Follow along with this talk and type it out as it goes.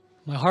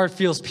My heart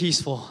feels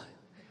peaceful.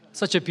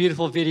 Such a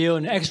beautiful video,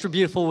 and extra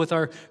beautiful with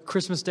our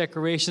Christmas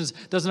decorations.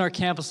 Doesn't our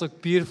campus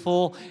look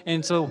beautiful?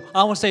 And so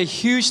I want to say a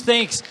huge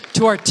thanks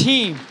to our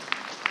team.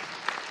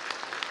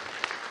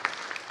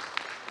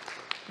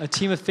 A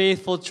team of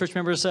faithful church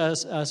members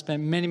has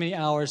spent many, many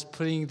hours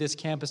putting this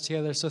campus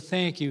together. So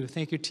thank you.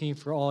 Thank you, team,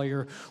 for all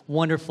your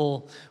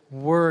wonderful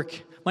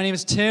work. My name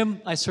is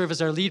Tim. I serve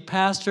as our lead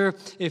pastor.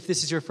 If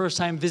this is your first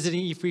time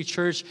visiting eFree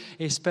Church,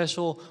 a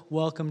special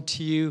welcome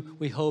to you.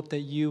 We hope that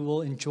you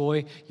will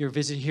enjoy your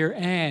visit here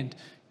and,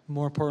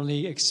 more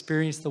importantly,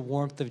 experience the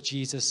warmth of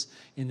Jesus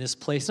in this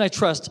place. And I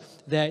trust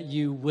that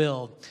you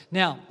will.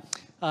 Now,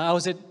 I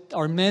was at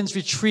our men's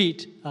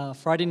retreat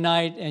Friday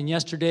night and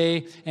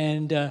yesterday,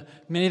 and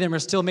many of them are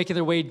still making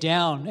their way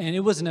down, and it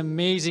was an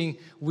amazing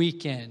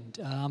weekend.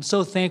 I'm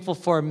so thankful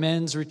for our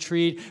men's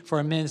retreat, for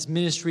our men's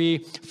ministry,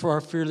 for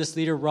our fearless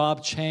leader,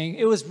 Rob Chang.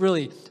 It was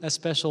really a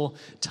special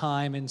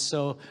time, and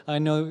so I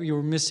know you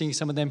were missing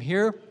some of them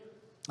here.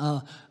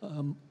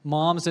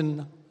 Moms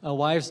and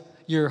wives,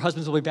 your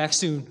husbands will be back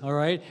soon, all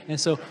right? And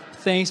so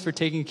thanks for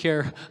taking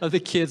care of the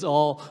kids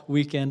all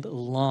weekend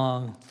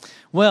long.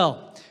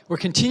 Well, we're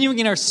continuing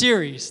in our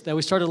series that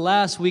we started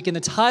last week, and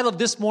the title of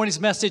this morning's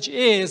message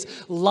is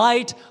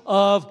Light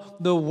of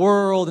the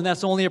World, and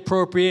that's only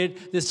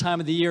appropriate this time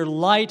of the year,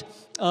 Light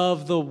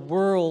of the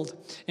World.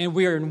 And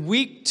we are in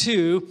week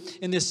 2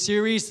 in this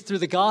series through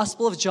the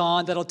Gospel of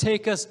John that'll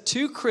take us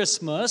to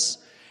Christmas,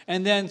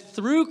 and then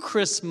through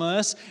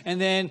Christmas,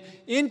 and then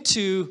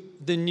into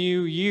the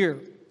new year.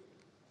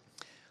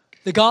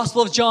 The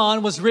Gospel of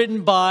John was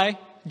written by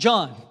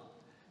John.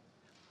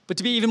 But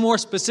to be even more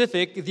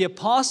specific, the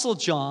Apostle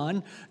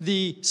John,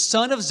 the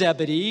son of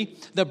Zebedee,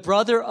 the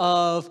brother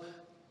of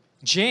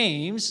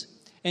James,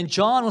 and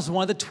John was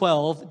one of the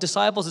 12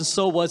 disciples, and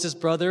so was his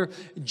brother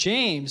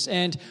James.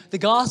 And the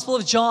Gospel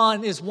of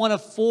John is one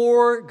of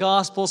 4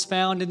 Gospels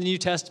found in the New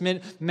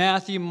Testament.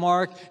 Matthew,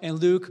 Mark, and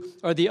Luke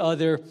are the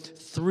other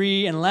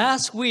 3. And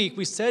last week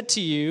we said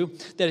to you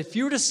that if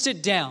you were to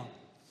sit down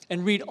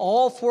and read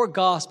all 4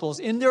 Gospels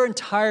in their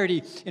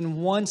entirety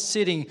in one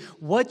sitting,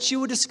 what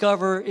you would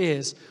discover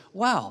is,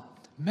 wow,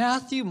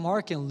 Matthew,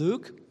 Mark, and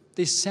Luke,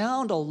 they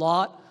sound a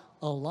lot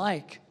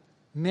alike.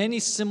 Many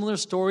similar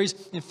stories.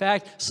 In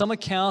fact, some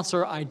accounts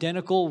are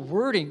identical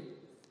wording.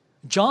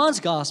 John's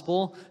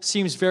Gospel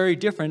seems very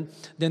different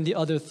than the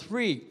other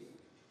 3.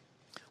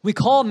 We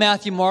call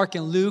Matthew, Mark,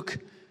 and Luke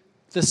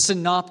the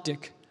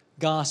synoptic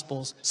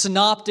Gospels.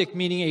 Synoptic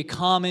meaning a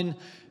common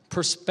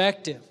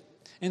perspective.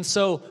 And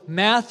so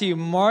Matthew,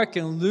 Mark,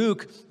 and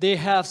Luke, they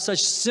have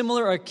such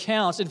similar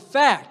accounts. In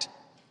fact,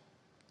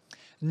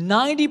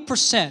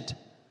 90%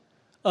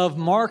 of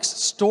Mark's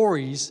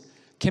stories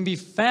can be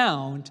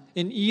found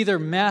in either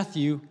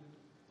Matthew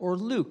or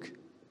Luke.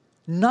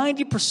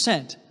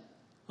 90%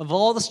 of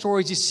all the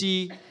stories you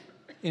see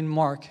in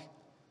Mark,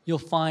 you'll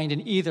find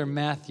in either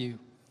Matthew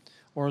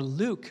or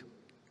Luke.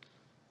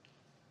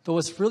 But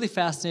what's really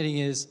fascinating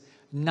is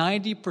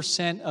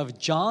 90% of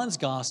John's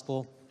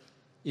gospel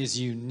is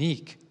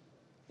unique.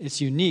 It's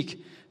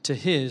unique to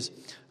his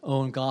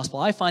own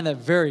gospel. I find that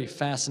very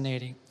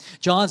fascinating.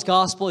 John's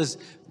gospel is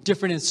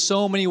different in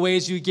so many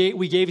ways. We gave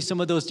you some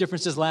of those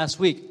differences last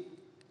week.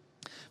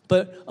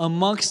 But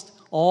amongst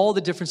all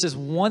the differences,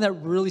 one that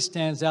really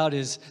stands out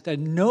is that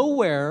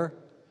nowhere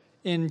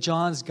in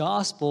John's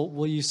gospel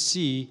will you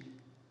see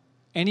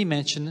any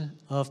mention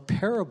of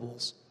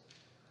parables.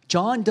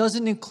 John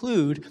doesn't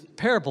include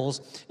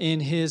parables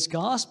in his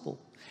gospel.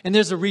 And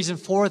there's a reason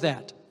for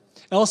that.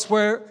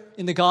 Elsewhere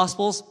in the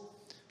Gospels,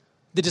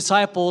 the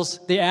disciples,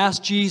 they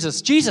asked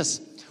Jesus, Jesus,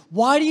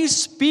 why do you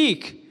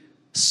speak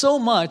so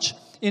much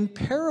in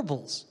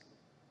parables?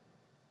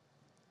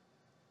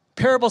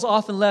 Parables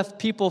often left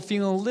people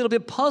feeling a little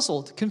bit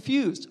puzzled,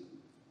 confused.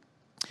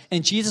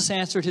 And Jesus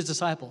answered his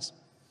disciples,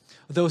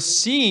 though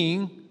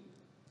seeing,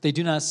 they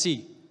do not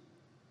see.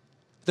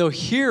 Though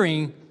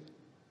hearing,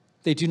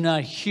 they do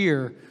not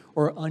hear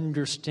or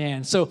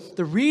understand. So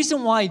the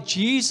reason why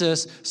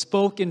Jesus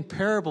spoke in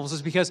parables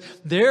is because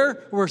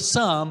there were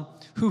some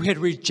who had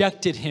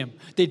rejected him.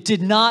 They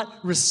did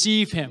not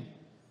receive him.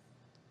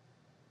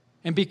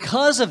 And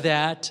because of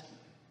that,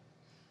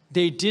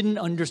 they didn't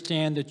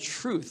understand the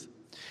truth.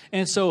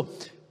 And so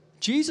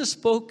Jesus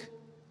spoke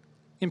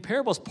in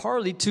parables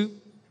partly to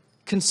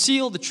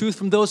conceal the truth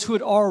from those who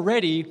had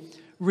already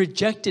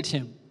rejected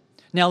him.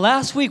 Now,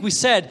 last week we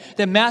said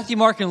that Matthew,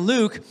 Mark, and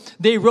Luke,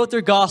 they wrote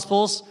their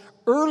Gospels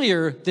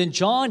earlier than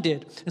John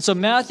did. And so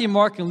Matthew,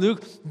 Mark, and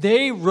Luke,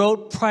 they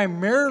wrote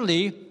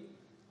primarily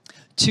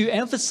to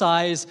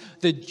emphasize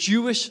the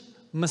Jewish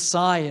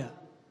Messiah.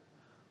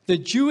 The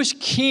Jewish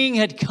king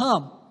had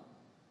come,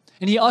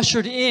 and he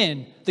ushered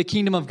in the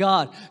kingdom of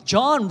God.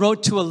 John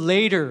wrote to a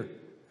later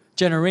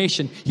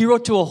generation. He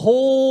wrote to a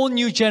whole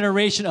new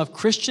generation of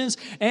Christians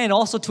and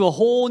also to a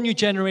whole new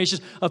generation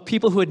of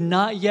people who had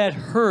not yet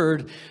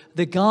heard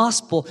the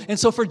gospel. And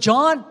so for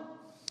John,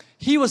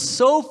 he was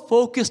so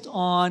focused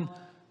on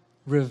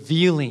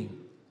revealing,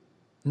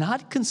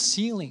 not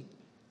concealing.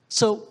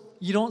 So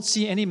you don't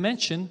see any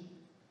mention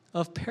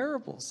of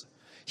parables.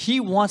 He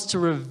wants to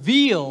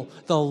reveal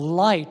the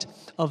light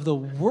of the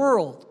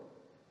world.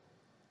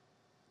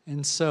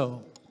 And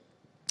so,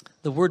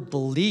 the word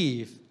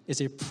believe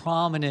is a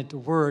prominent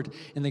word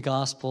in the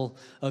Gospel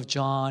of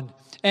John.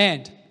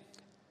 And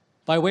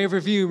by way of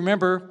review,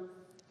 remember,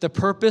 the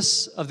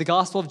purpose of the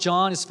Gospel of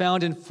John is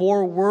found in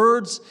 4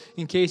 words,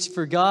 in case you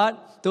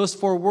forgot. Those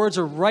 4 words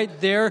are right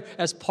there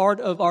as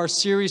part of our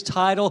series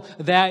title,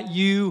 That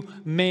You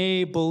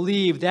May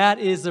Believe. That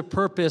is the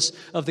purpose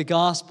of the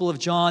Gospel of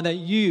John, that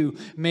you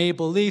may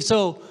believe.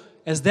 So,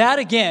 as that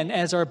again,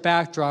 as our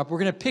backdrop, we're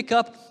going to pick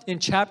up in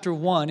chapter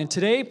 1. And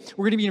today,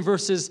 we're going to be in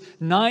verses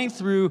 9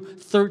 through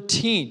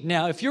 13.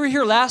 Now, if you were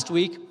here last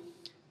week,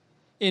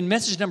 in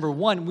message number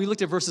 1, we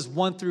looked at verses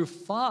 1 through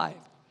 5.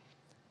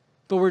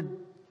 But we're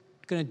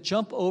going to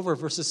jump over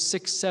verses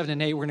 6, 7,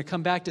 and 8. We're going to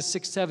come back to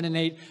 6, 7, and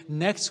 8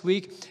 next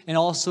week and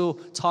also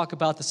talk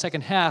about the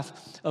second half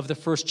of the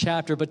first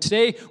chapter. But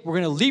today, we're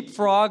going to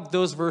leapfrog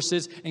those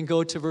verses and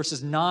go to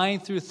verses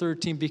 9 through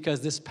 13 because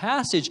this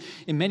passage,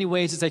 in many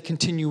ways, is a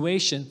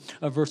continuation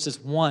of verses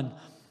 1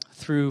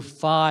 through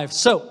 5.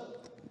 So,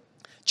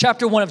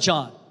 chapter 1 of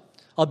John.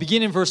 I'll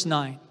begin in verse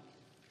 9.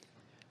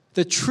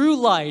 The true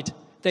light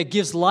that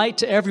gives light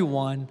to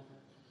everyone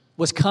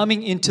was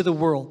coming into the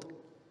world.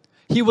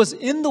 He was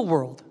in the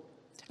world,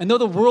 and though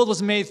the world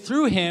was made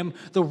through him,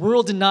 the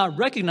world did not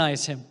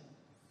recognize him.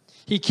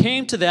 He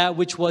came to that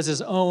which was his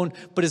own,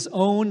 but his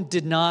own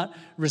did not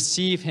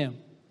receive him.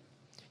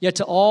 Yet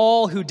to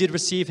all who did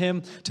receive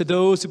him, to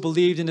those who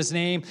believed in his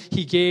name,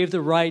 he gave the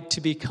right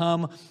to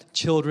become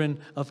children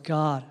of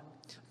God.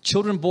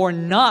 Children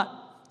born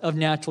not of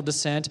natural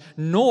descent,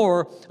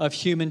 nor of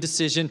human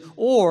decision,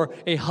 or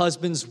a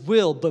husband's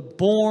will, but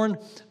born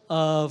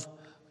of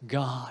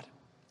God.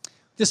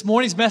 This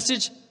morning's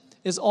message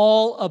is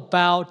all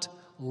about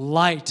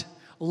light.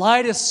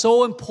 Light is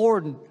so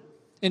important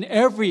in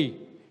every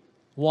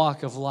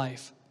walk of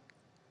life.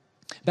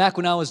 Back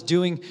when I was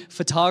doing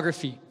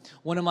photography,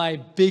 one of my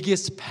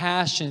biggest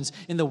passions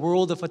in the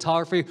world of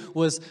photography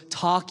was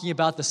talking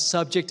about the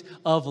subject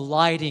of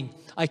lighting.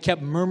 I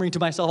kept murmuring to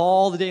myself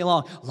all the day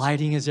long,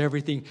 lighting is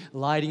everything,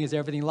 lighting is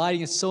everything.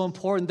 Lighting is so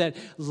important that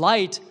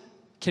light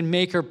can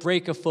make or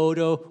break a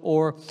photo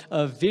or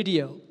a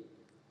video.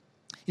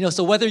 You know,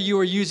 so whether you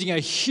are using a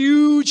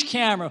huge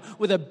camera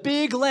with a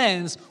big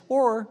lens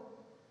or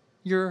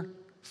your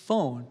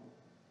phone,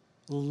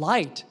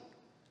 light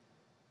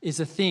is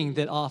a thing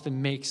that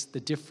often makes the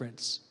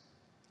difference.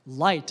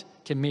 Light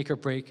can make or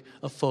break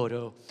a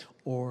photo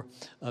or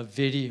a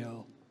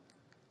video.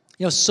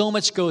 You know, so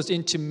much goes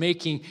into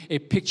making a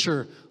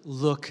picture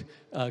look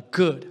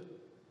good.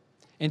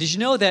 And did you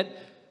know that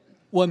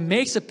what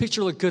makes a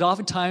picture look good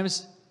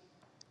oftentimes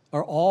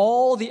are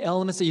all the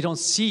elements that you don't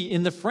see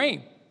in the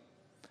frame?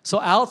 So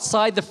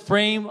outside the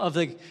frame of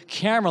the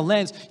camera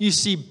lens, you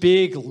see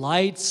big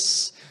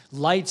lights,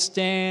 light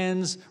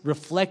stands,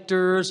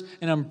 reflectors,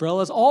 and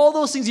umbrellas. All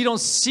those things you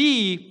don't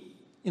see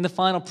in the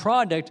final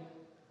product,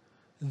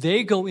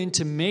 they go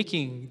into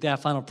making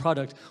that final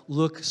product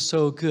look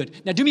so good.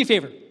 Now, do me a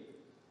favor.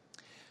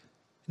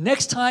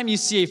 Next time you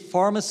see a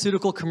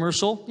pharmaceutical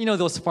commercial, you know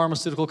those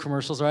pharmaceutical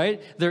commercials,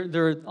 right?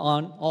 They're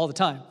on all the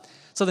time.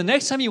 So the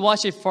next time you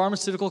watch a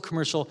pharmaceutical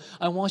commercial,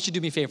 I want you to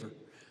do me a favor.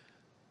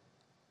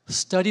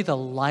 Study the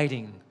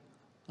lighting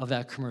of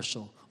that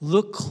commercial.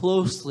 Look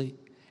closely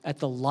at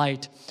the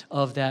light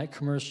of that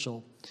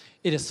commercial.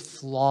 It is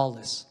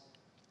flawless.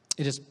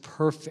 It is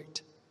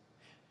perfect.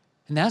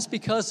 And that's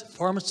because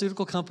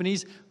pharmaceutical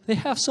companies, they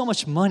have so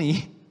much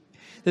money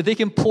that they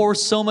can pour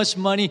so much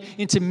money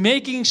into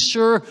making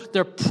sure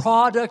their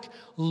product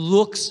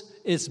looks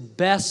its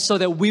best so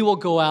that we will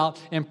go out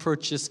and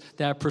purchase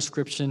that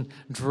prescription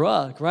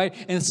drug, right?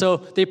 And so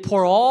they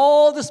pour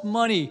all this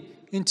money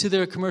into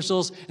their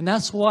commercials, and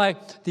that's why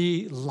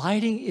the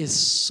lighting is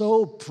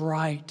so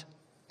bright.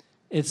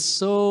 It's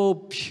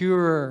so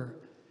pure,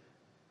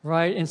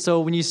 right? And so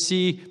when you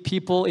see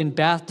people in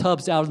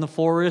bathtubs out in the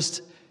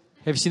forest,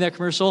 have you seen that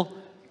commercial?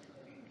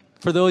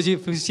 For those of you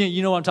who've seen it,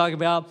 you know what I'm talking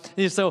about.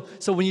 And so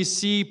when you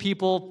see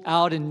people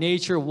out in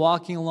nature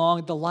walking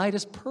along, the light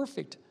is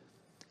perfect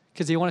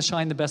because they want to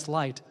shine the best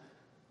light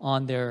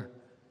on their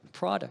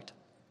product.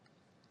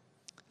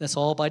 That's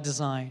all by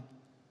design.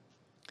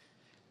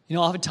 You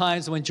know,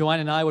 oftentimes when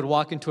Joanne and I would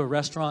walk into a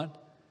restaurant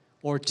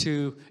or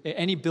to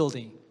any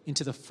building,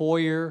 into the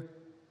foyer,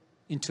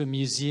 into a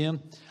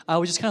museum, I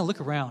would just kind of look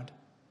around.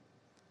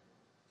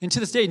 And to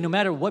this day, no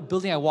matter what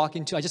building I walk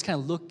into, I just kind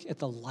of look at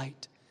the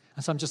light.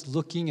 And so I'm just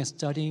looking and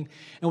studying.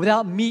 And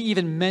without me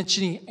even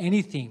mentioning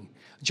anything,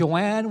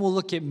 Joanne will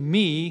look at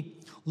me,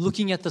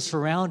 looking at the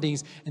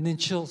surroundings, and then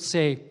she'll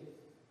say,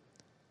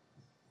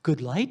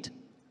 "Good light?"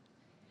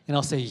 And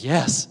I'll say,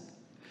 "Yes."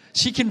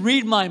 She can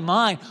read my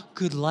mind.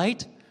 "Good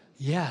light?"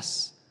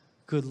 "Yes,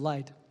 good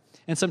light."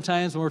 And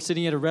sometimes when we're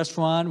sitting at a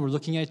restaurant, we're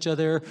looking at each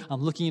other,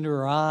 I'm looking into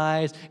her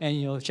eyes, and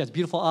you know, she has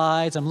beautiful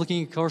eyes, I'm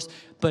looking, of course,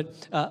 but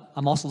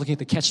I'm also looking at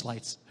the catch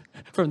lights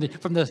from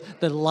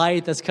the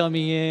light that's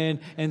coming in.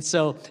 And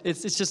so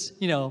it's just,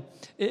 you know,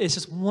 it's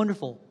just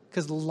wonderful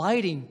because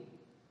lighting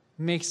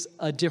makes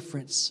a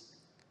difference.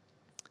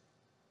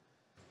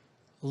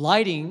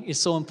 lighting is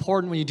so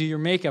important when you do your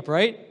makeup,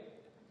 right?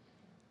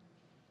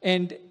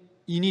 And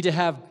you need to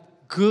have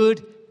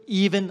good,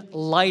 even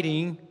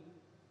lighting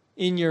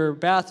in your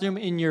bathroom,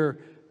 in your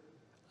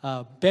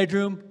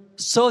bedroom,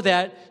 so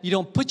that you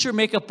don't put your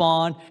makeup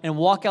on and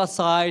walk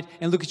outside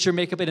and look at your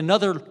makeup in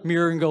another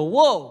mirror and go,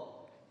 whoa,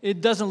 it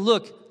doesn't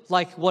look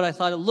like what I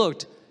thought it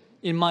looked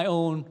in my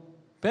own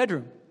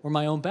bedroom or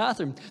my own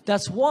bathroom.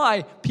 That's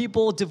why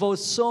people devote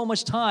so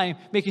much time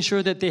making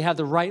sure that they have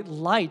the right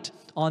light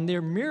on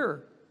their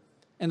mirror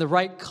and the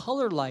right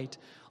color light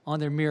on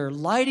their mirror.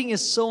 Lighting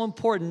is so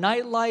important.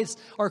 Night lights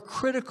are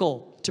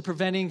critical to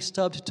preventing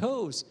stubbed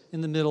toes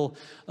in the middle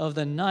of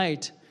the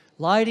night.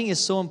 Lighting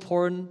is so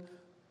important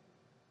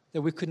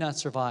that we could not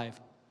survive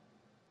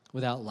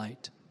without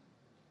light.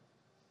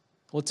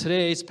 Well,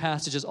 today's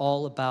passage is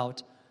all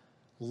about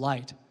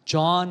light.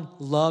 John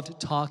loved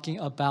talking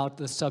about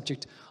the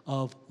subject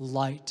of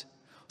light.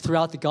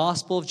 Throughout the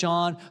Gospel of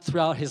John,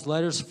 throughout his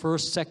letters,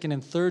 1st, 2nd,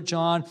 and 3rd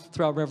John,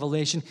 throughout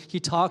Revelation, he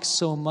talks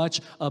so much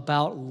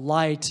about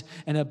light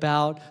and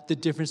about the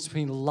difference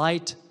between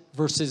light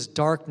versus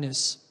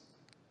darkness.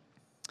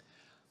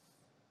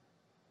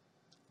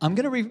 I'm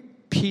going to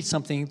repeat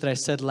something that I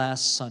said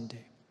last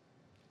Sunday.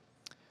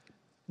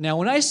 Now,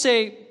 when I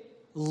say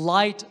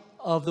light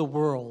of the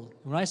world,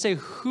 when I say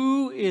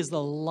who is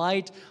the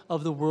light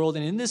of the world,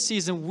 and in this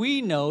season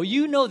we know,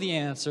 you know the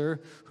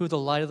answer, who the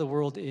light of the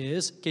world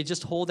is. Okay,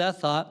 just hold that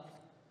thought.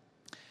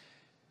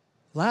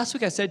 Last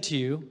week I said to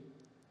you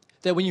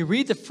that when you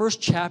read the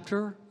first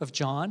chapter of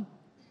John,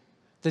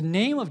 the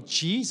name of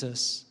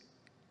Jesus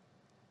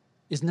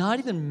is not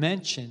even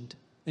mentioned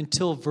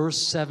until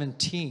verse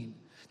 17.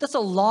 That's a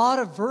lot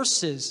of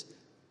verses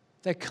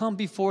that come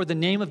before the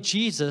name of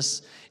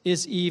Jesus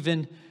is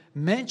even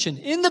mentioned.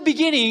 In the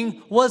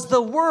beginning was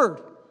the Word.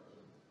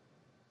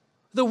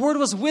 The Word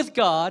was with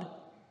God.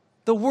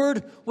 The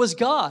Word was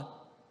God.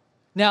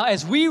 Now,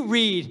 as we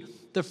read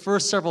the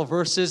first several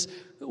verses,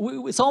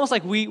 it's almost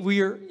like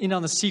we are in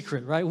on the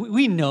secret, right?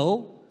 We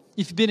know.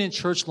 If you've been in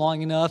church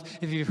long enough,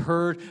 if you've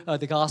heard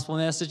the gospel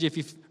message, if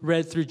you've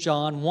read through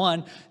John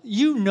 1,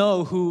 you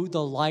know who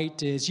the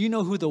light is. You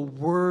know who the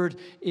Word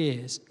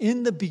is.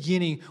 In the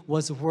beginning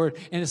was the Word.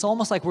 And it's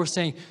almost like we're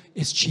saying,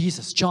 it's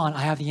Jesus. John,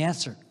 I have the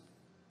answer.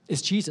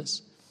 It's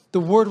Jesus. The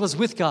Word was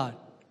with God.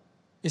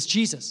 It's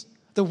Jesus.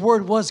 The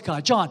Word was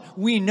God. John,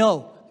 we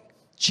know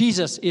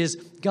Jesus is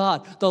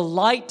God. The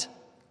light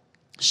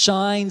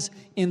shines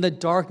in the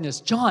darkness.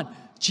 John,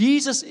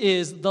 Jesus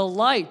is the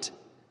light.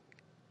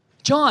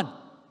 John,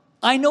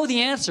 I know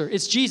the answer.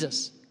 It's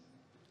Jesus.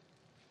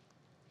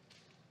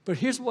 But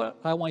here's what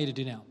I want you to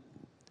do now.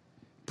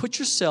 Put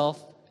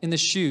yourself in the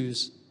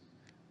shoes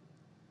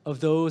of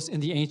those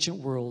in the ancient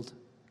world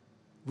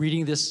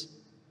reading this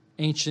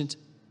ancient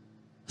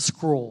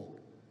scroll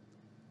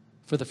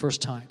for the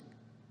first time.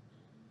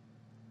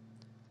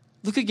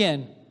 Look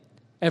again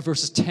at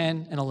verses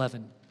 10 and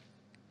 11.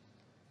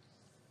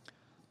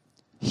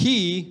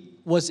 He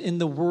was in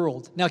the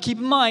world. Now keep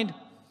in mind,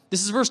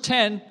 this is verse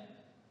 10.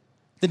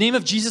 The name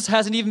of Jesus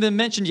hasn't even been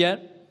mentioned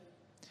yet.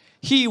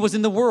 He was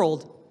in the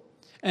world,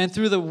 and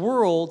through the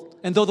world,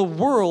 and though the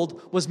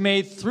world was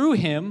made through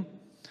him,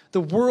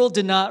 the world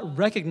did not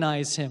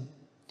recognize him.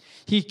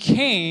 He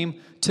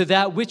came to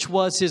that which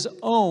was his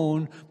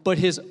own, but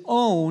his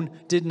own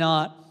did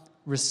not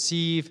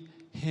receive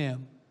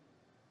him.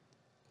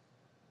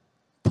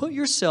 Put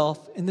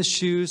yourself in the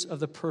shoes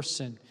of the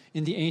person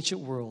in the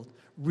ancient world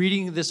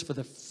reading this for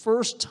the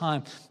first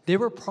time. They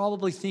were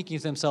probably thinking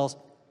to themselves,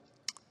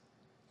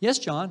 yes,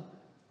 John,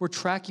 we're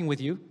tracking with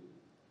you.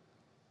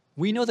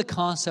 We know the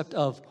concept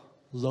of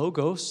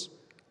logos.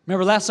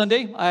 Remember last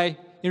Sunday, I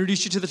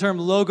introduced you to the term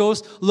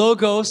logos.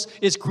 Logos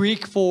is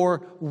Greek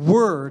for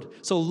word.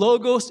 So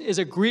logos is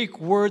a Greek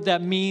word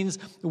that means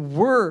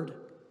word.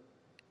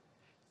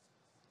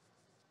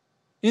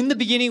 In the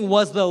beginning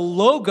was the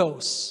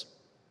logos.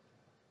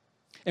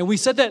 And we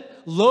said that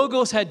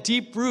logos had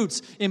deep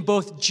roots in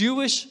both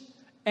Jewish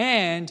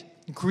and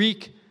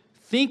Greek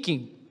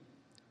thinking.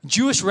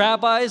 Jewish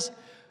rabbis,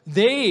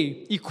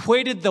 they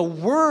equated the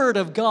Word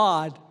of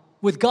God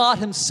with God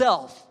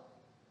Himself.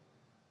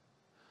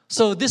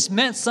 So this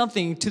meant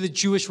something to the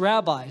Jewish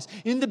rabbis.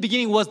 In the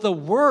beginning was the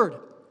Word.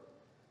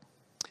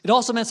 It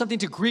also meant something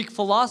to Greek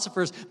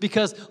philosophers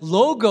because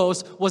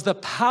logos was the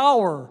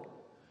power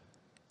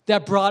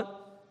that brought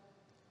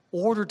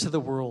order to the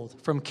world,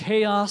 from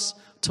chaos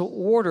to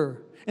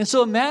order. And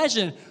so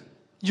imagine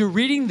you're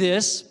reading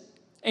this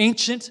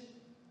ancient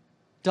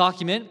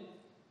document,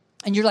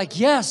 and you're like,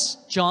 yes,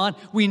 John,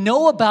 we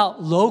know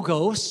about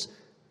logos.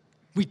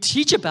 We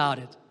teach about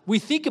it. We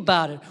think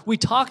about it. We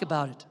talk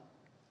about it.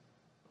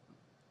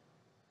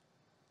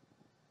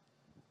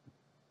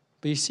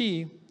 But you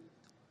see,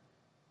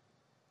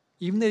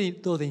 even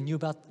though they knew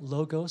about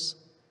logos,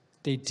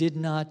 they did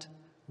not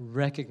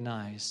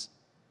recognize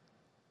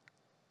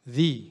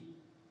the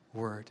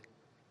Word,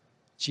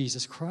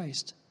 Jesus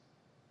Christ.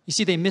 You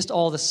see, they missed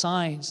all the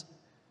signs.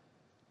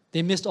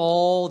 They missed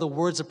all the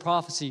words of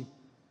prophecy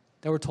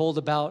that were told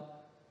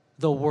about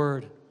the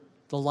Word,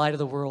 the light of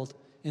the world.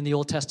 in the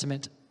Old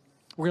Testament.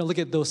 We're going to look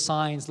at those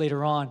signs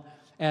later on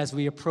as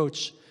we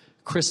approach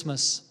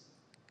Christmas.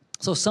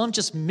 So some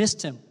just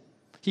missed him.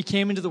 He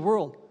came into the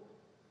world.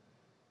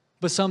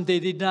 But some they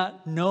did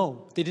not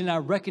know. They did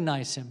not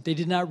recognize him. They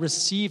did not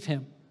receive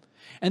him.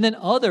 And then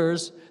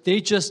others,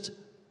 they just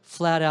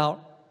flat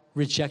out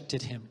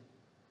rejected him.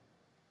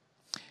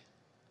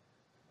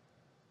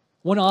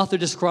 One author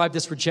described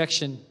this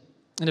rejection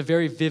in a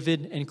very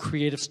vivid and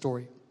creative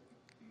story.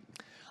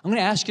 I'm going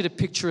to ask you to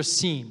picture a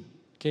scene.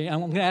 Okay? I'm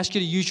going to ask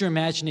you to use your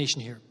imagination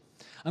here.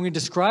 I'm going to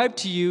describe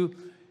to you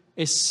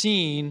a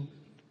scene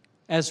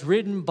as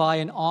written by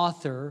an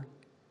author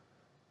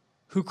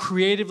who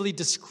creatively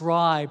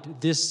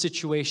described this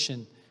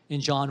situation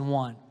in John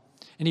 1.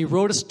 And he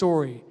wrote a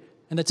story,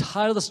 and the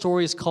title of the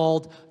story is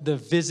called The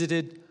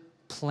Visited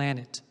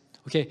Planet.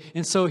 Okay,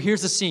 and so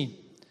here's the scene.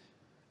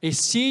 A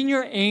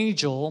senior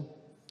angel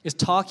is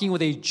talking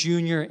with a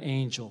junior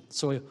angel.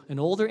 So an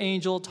older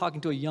angel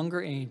talking to a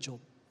younger angel.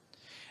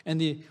 And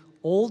the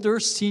older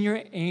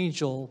senior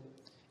angel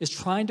is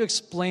trying to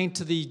explain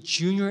to the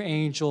junior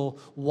angel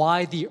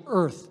why the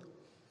earth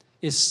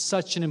is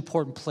such an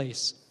important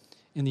place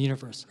in the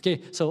universe.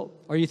 Okay, so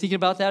are you thinking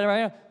about that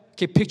right now?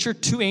 Okay, picture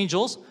two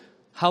angels,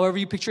 however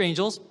you picture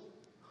angels.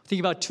 Think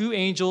about two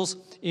angels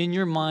in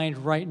your mind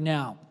right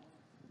now.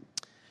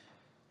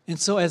 And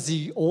so as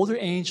the older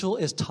angel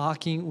is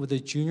talking with the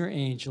junior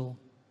angel,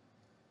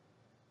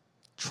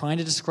 trying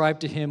to describe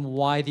to him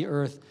why the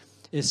earth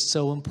is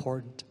so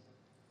important,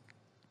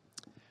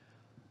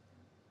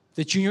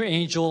 the junior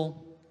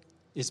angel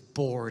is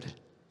bored.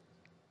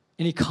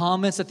 And he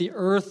comments that the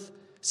earth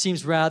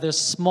seems rather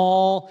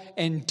small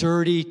and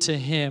dirty to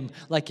him,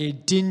 like a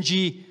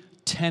dingy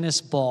tennis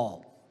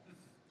ball.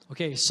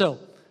 Okay, so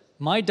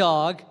my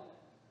dog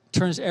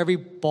turns every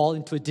ball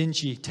into a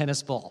dingy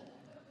tennis ball.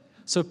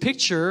 So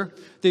picture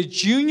the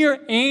junior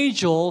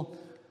angel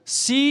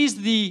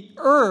sees the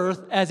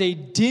earth as a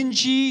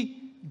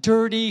dingy,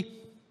 dirty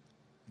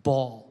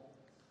ball.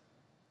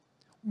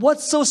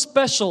 What's so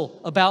special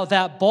about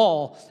that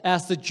ball?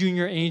 Asked the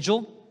junior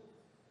angel.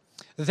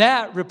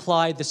 That,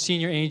 replied the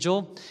senior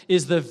angel,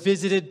 is the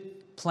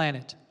visited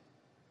planet.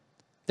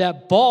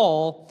 That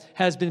ball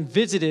has been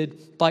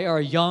visited by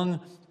our young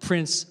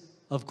Prince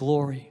of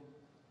Glory.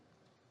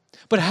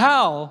 But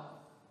how,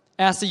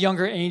 asked the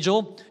younger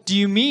angel, do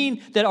you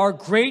mean that our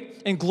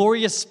great and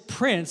glorious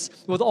Prince,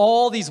 with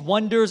all these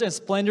wonders and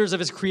splendors of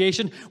his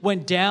creation,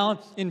 went down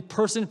in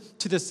person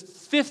to this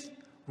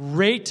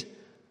fifth-rate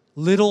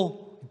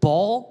little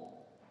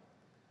ball?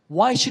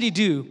 Why should he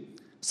do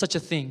such a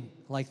thing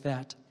like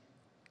that?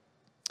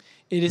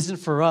 It isn't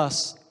for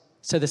us,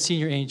 said the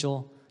senior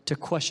angel, to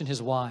question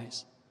his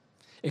whys,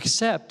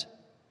 except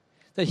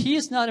that he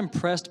is not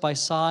impressed by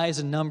size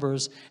and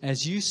numbers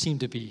as you seem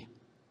to be.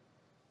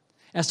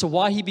 As to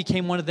why he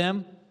became one of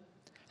them,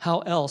 how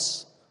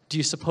else do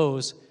you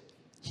suppose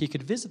he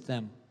could visit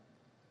them?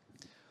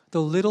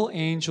 The little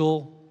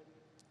angel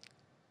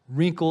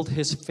wrinkled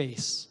his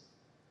face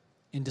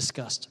in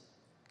disgust.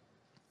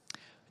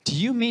 Do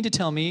you mean to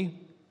tell me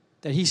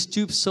that he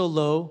stooped so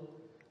low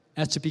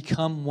as to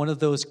become one of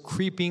those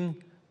creeping,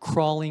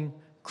 crawling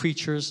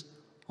creatures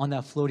on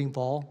that floating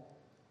ball?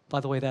 By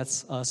the way,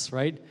 that's us,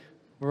 right?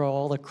 We're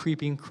all the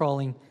creeping,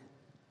 crawling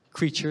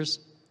creatures.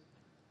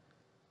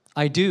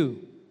 I do.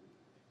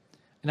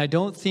 And I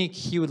don't think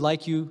he would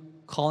like you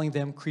calling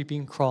them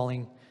creeping,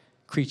 crawling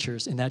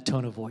creatures in that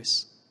tone of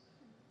voice.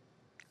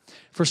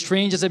 For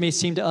strange as it may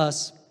seem to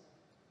us,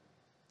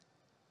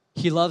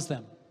 he loves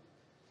them.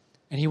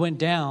 And he went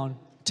down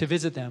to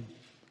visit them,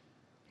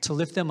 to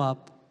lift them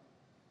up,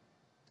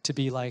 to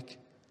be like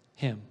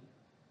him.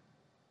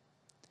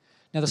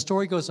 Now the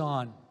story goes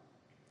on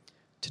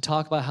to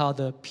talk about how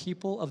the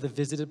people of the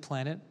visited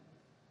planet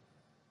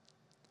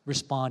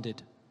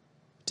responded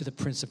to the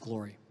Prince of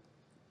Glory.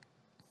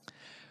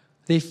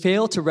 They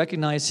failed to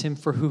recognize him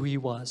for who he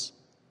was,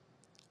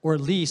 or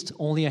at least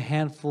only a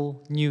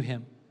handful knew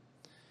him.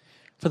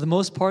 For the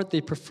most part,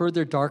 they preferred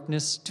their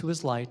darkness to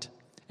his light,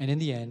 and in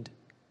the end,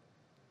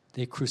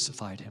 they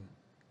crucified him.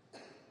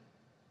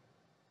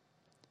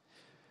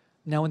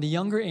 Now, when the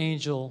younger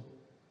angel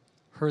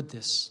heard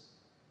this,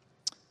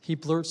 he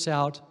blurts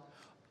out,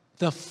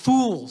 "The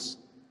fools,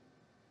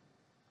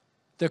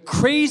 the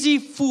crazy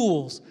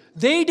fools,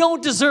 they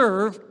don't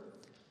deserve."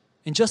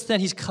 And just then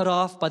he's cut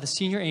off by the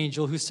senior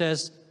angel who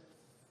says,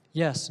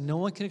 yes, no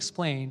one can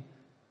explain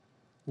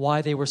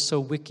why they were so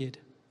wicked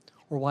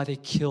or why they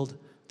killed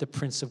the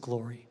Prince of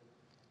Glory.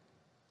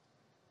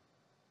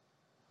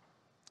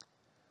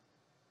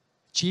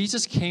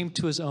 Jesus came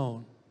to his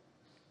own,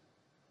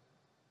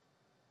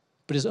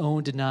 but his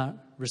own did not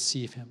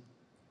receive him.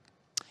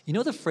 You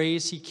know the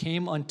phrase, he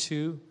came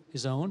unto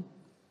his own?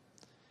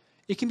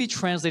 It can be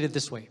translated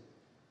this way.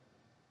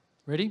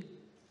 Ready?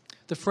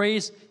 The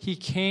phrase, he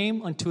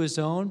came unto his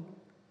own,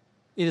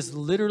 it is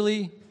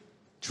literally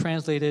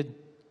translated,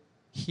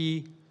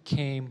 he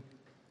came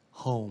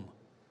home.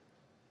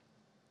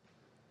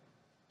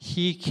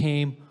 He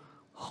came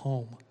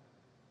home.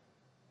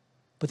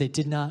 But they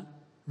did not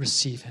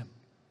receive him.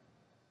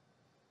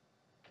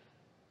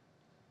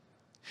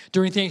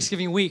 During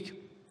Thanksgiving week,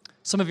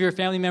 some of your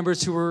family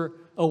members who were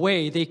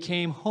away, they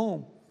came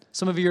home.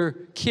 Some of your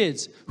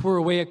kids who were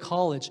away at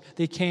college,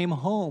 they came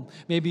home.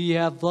 Maybe you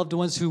have loved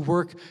ones who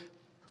work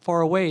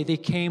far away, they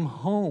came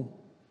home.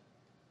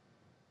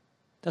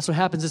 That's what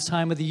happens this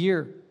time of the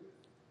year.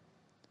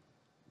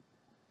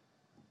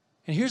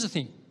 And here's the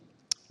thing.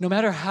 No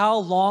matter how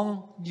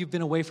long you've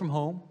been away from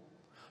home,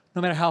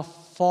 no matter how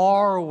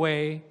far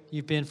away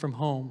you've been from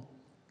home,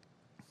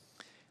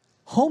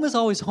 home is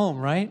always home,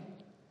 right?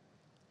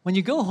 When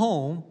you go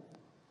home,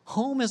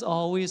 home is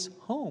always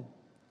home.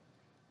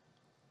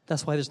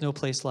 That's why there's no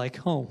place like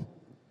home.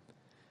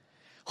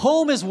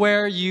 Home is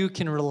where you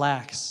can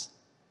relax.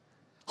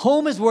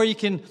 Home is where you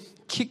can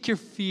kick your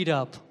feet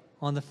up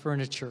on the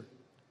furniture.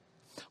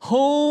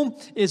 Home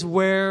is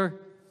where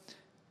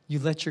you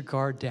let your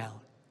guard down.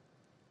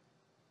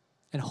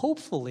 And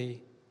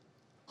hopefully,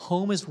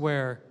 home is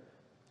where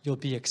you'll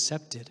be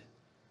accepted.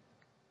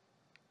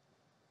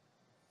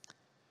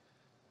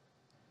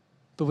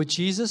 But with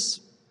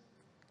Jesus,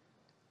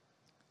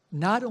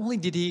 not only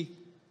did he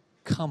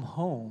come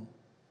home,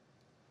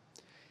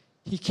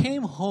 he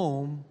came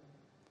home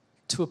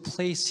to a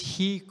place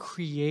he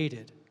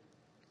created,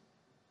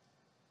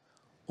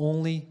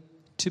 only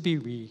to be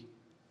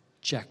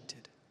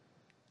rejected.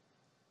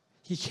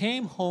 He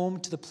came home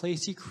to the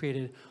place he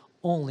created,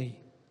 only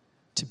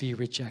to be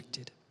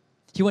rejected.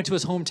 He went to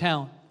his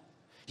hometown.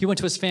 He went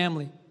to his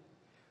family,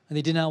 and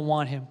they did not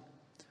want him.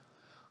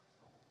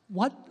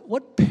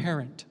 What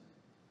parent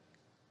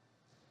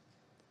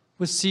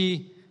would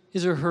see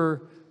his or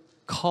her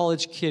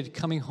college kid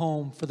coming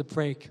home for the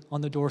break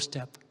on the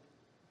doorstep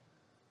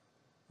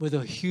with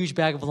a huge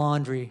bag of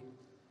laundry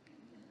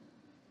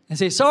and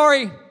say,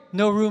 "Sorry,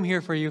 no room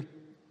here for you"?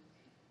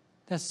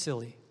 That's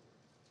silly.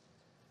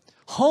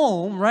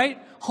 Home,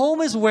 right?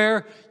 Home is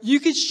where you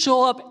could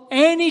show up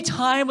any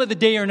time of the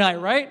day or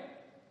night, right?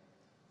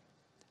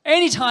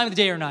 Any time of the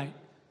day or night.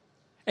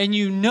 And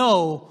you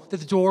know that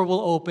the door will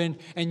open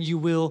and you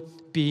will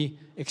be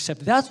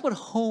accepted. That's what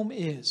home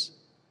is.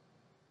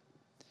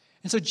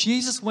 And so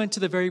Jesus went to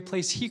the very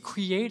place he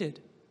created,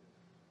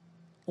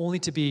 only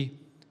to be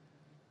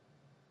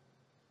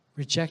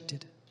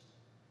rejected.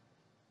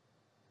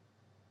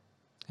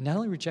 And not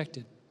only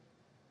rejected,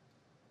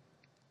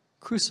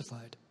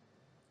 crucified.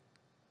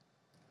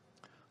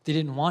 They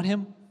didn't want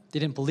him, they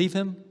didn't believe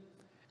him,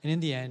 and in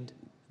the end,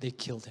 they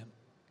killed him.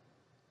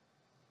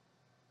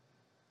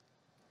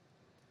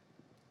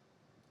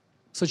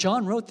 So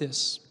John wrote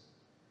this.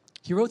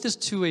 He wrote this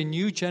to a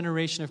new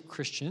generation of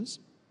Christians,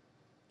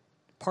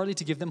 partly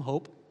to give them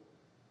hope.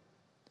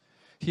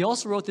 He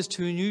also wrote this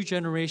to a new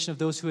generation of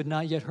those who had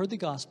not yet heard the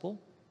gospel.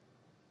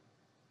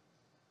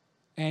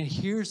 And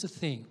here's the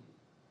thing.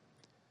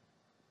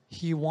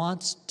 He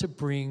wants to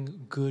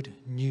bring good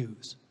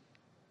news.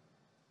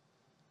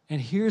 And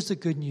here's the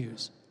good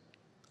news.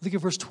 Look at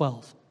verse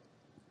 12.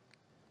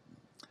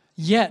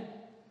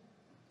 Yet,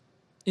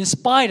 in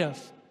spite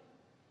of,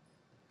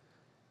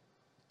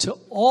 to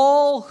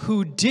all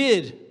who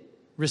did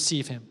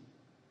receive him,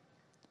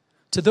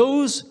 to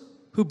those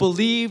who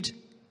believed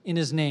in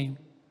his name,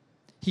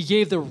 he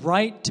gave the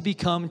right to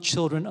become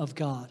children of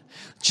God.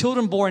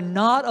 Children born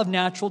not of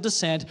natural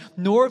descent,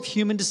 nor of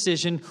human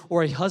decision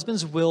or a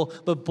husband's will,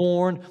 but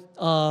born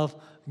of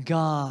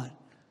God.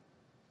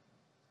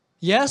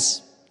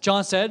 Yes,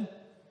 John said,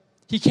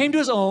 he came to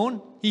his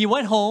own, he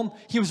went home,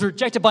 he was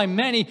rejected by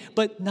many,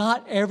 but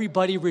not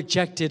everybody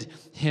rejected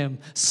him.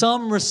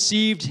 Some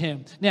received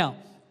him. Now,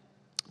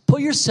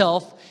 put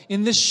yourself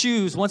in the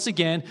shoes, once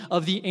again,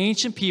 of the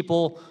ancient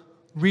people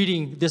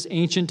reading this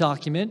ancient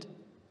document.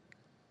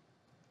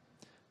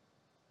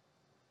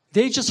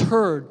 They just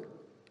heard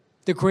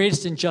the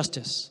greatest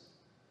injustice.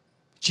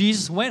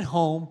 Jesus went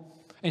home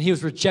and he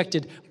was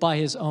rejected by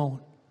his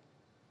own.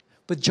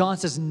 But John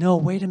says, no,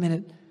 wait a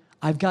minute.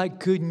 I've got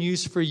good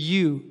news for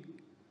you.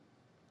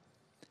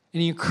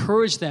 And he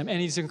encouraged them, and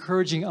he's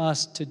encouraging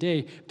us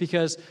today,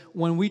 because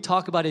when we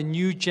talk about a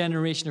new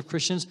generation of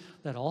Christians,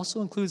 that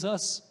also includes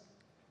us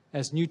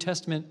as New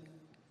Testament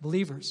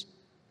believers.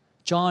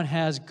 John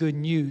has good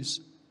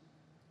news.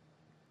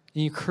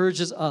 He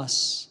encourages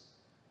us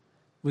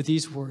with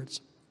these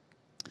words,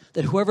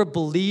 that whoever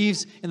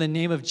believes in the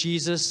name of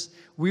Jesus,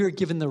 we are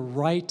given the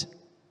right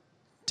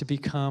to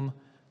become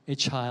a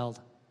child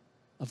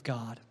of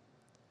God.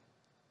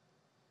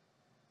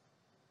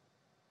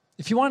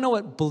 If you want to know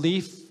what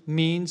belief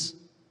means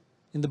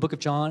in the book of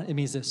John, it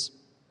means this,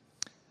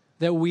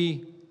 that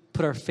we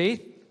put our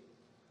faith,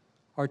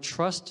 our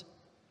trust,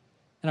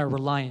 and our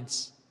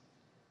reliance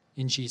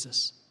in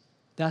Jesus.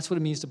 That's what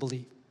it means to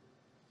believe.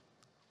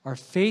 Our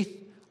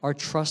faith, our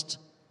trust,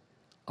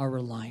 our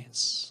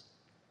reliance.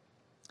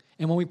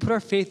 And when we put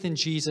our faith in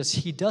Jesus,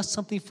 he does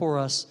something for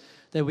us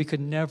that we could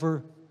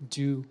never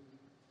do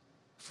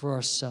for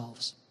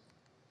ourselves.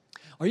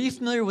 Are you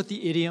familiar with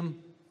the idiom,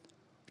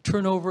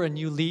 turn over a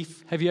new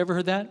leaf? Have you ever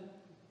heard that?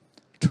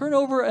 Turn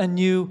over a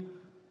new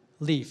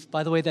leaf.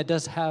 By the way, it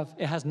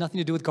has nothing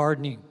to do with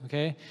gardening,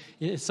 okay?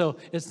 So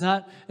it's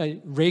not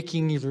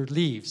raking your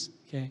leaves,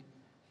 okay?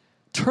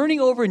 Turning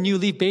over a new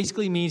leaf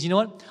basically means, you know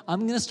what? I'm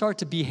going to start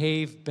to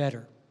behave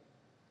better.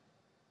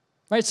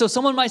 Right? So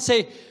someone might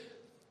say,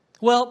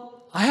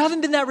 well, I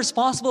haven't been that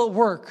responsible at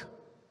work.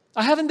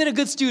 I haven't been a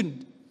good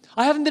student.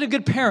 I haven't been a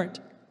good parent.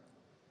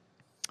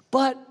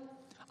 But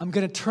I'm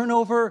going to turn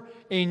over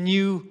a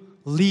new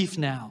leaf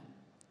now.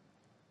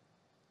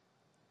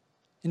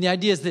 And the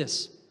idea is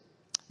this.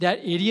 That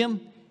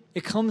idiom,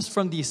 it comes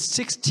from the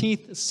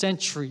 16th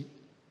century.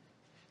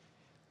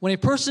 When a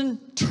person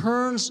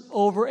turns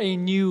over a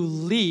new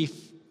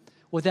leaf,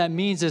 what that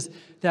means is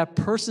that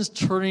person's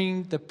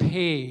turning the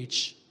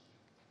page.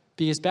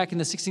 Because back in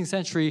the 16th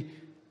century,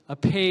 a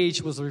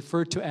page was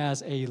referred to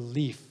as a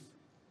leaf.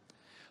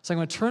 So I'm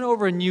going to turn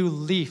over a new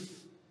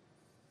leaf.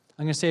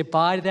 I'm going to say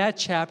bye to that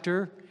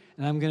chapter,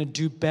 and I'm going to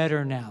do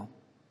better now.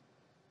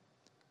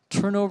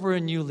 Turn over a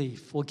new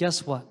leaf. Well,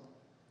 guess what?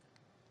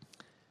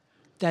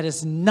 That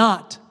is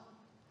not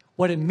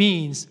what it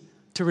means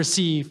to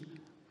receive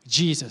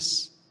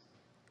Jesus.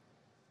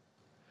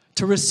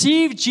 To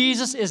receive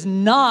Jesus is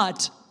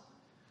not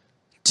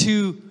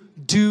to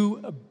do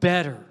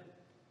better.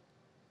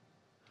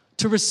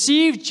 To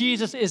receive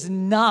Jesus is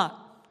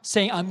not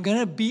saying, I'm going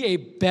to be a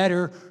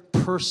better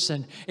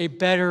person, a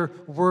better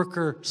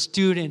worker,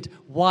 student,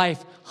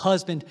 wife,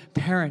 husband,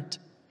 parent.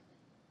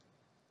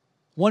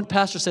 One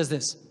pastor says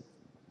this,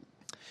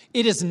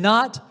 it is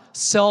not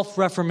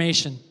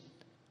self-reformation.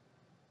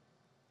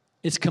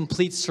 It's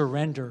complete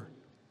surrender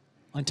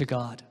unto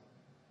God.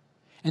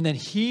 And then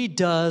He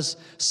does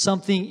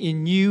something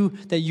in you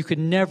that you could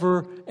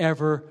never,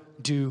 ever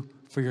do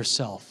for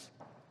yourself.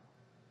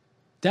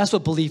 That's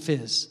what belief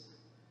is.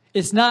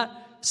 It's not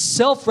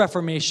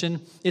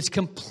self-reformation. It's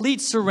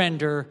complete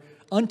surrender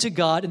unto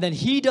God. And then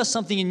He does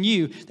something in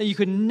you that you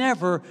could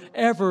never,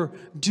 ever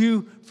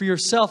do for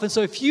yourself. And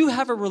so if you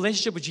have a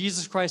relationship with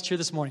Jesus Christ here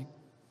this morning,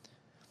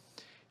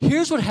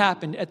 here's what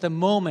happened at the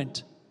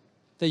moment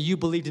that you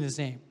believed in His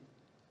name.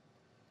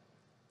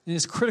 And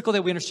it's critical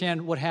that we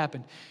understand what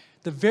happened.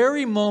 The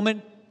very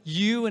moment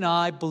you and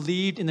I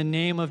believed in the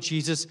name of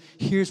Jesus,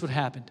 here's what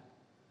happened.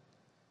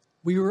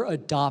 We were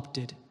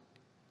adopted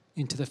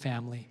into the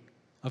family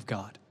of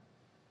God.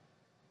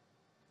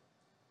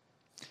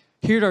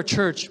 Here at our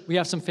church, we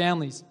have some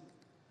families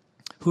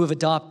who have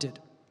adopted.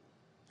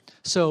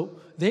 So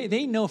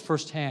they know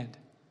firsthand.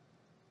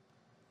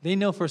 They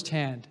know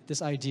firsthand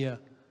this idea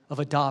of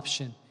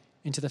adoption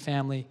into the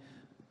family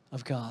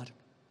of God.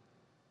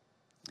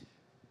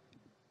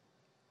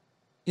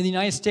 In the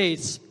United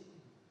States,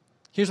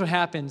 here's what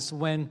happens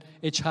when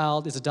a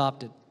child is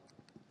adopted.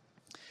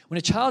 When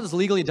a child is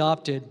legally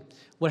adopted,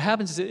 what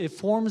happens is it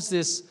forms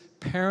this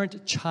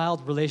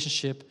parent-child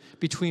relationship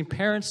between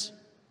parents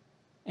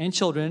and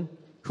children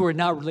who are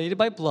not related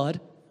by blood,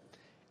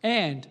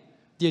 and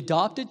the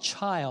adopted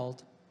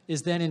child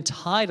is then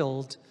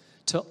entitled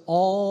to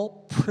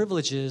all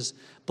privileges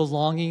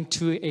belonging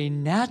to a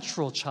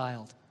natural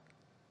child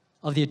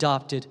of the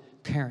adopted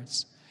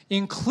parents,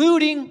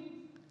 including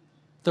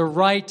the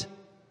right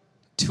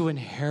to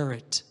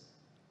inherit.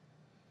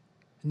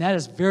 And that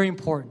is very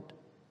important.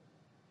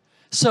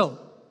 So,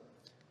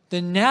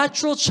 the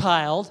natural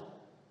child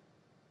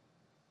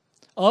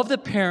of the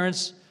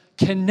parents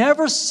can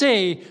never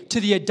say to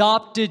the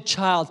adopted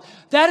child,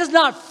 that is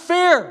not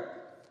fair.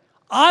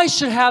 I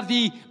should have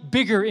the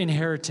bigger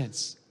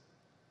inheritance.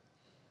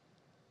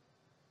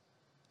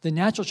 The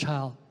natural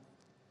child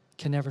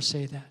can never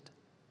say that.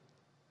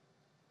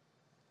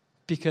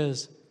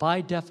 Because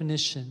by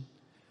definition,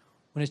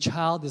 when a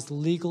child is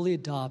legally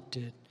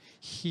adopted,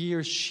 he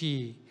or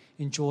she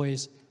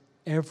enjoys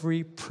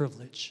every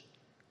privilege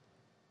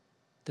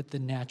that the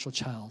natural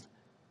child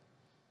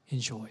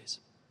enjoys.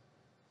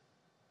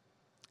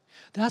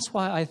 That's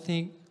why I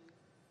think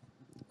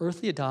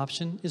earthly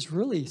adoption is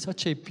really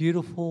such a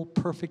beautiful,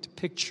 perfect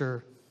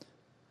picture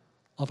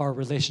of our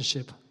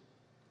relationship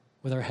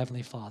with our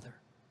Heavenly Father.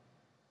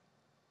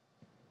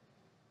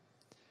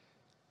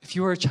 If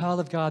you are a child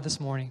of God this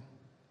morning,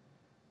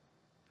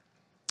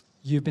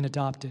 you've been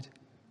adopted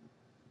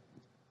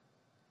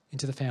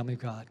into the family of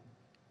God.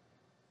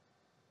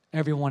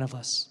 Every one of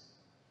us.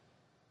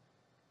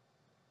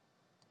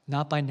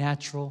 Not by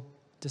natural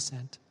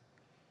descent,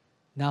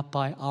 not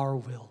by our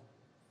will.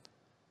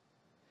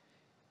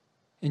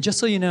 And just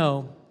so you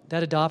know,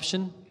 that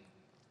adoption,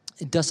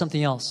 it does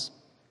something else.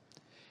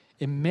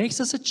 It makes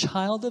us a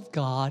child of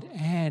God,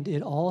 and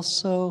it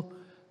also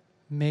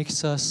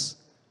makes us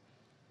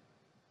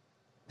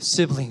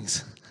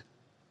siblings.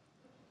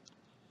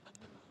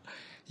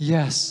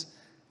 Yes,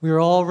 we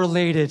are all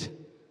related.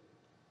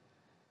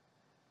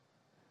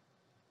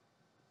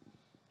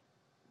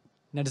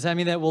 Now, does that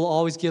mean that we'll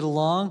always get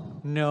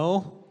along?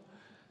 No.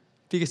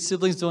 Because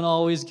siblings don't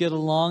always get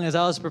along. As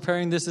I was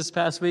preparing this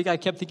past week, I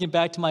kept thinking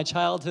back to my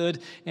childhood,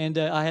 and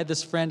I had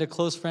this friend, a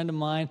close friend of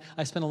mine.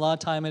 I spent a lot of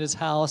time at his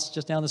house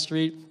just down the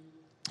street.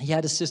 He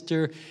had a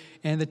sister,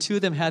 and the two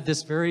of them had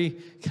this very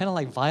kind of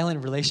like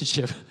violent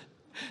relationship.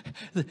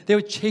 They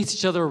would chase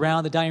each other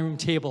around the dining room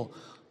table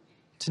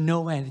to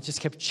no end. They just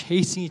kept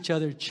chasing each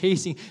other,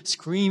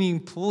 screaming,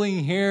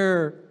 pulling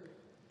hair.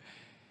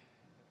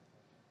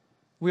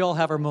 We all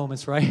have our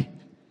moments, right?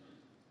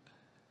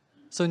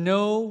 So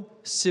no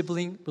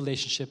sibling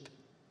relationship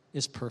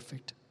is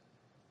perfect.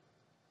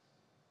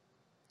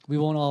 We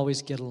won't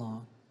always get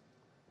along.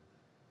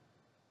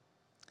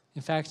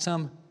 In fact,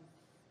 some,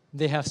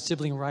 they have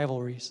sibling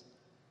rivalries.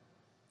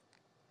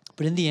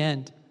 But in the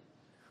end,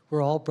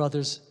 we're all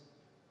brothers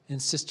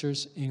and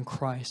sisters in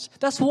Christ.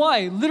 That's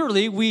why,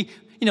 literally, we,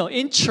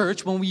 in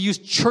church, when we use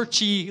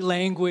churchy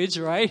language,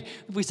 right?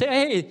 We say,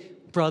 hey,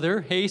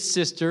 brother, hey,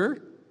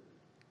 sister.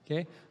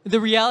 Okay? The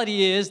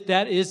reality is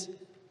that is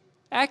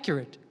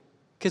accurate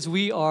because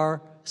we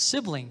are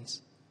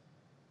siblings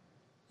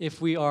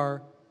if we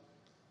are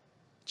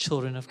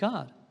children of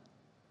God.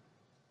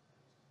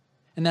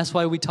 And that's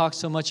why we talk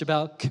so much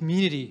about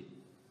community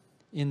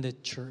in the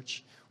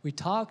church. We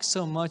talk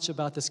so much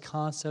about this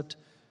concept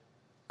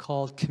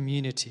called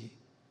community.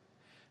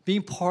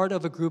 Being part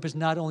of a group is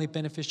not only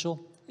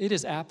beneficial, it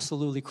is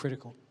absolutely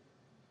critical.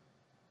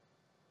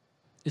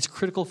 It's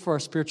critical for our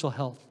spiritual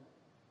health.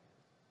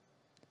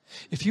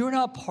 If you're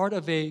not part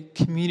of a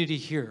community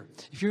here,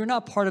 if you're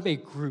not part of a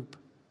group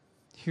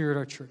here at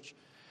our church,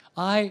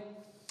 I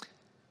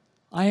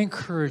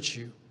encourage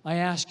you, I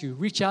ask you,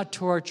 reach out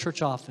to our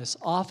church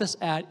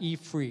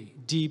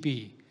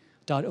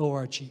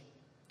office@efreedb.org.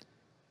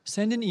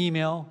 Send an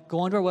email, go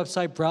onto our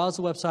website, browse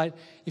the website.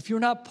 If you're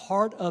not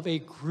part of a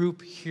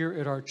group here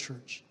at our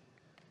church,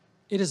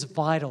 it is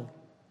vital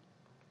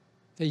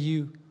that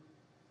you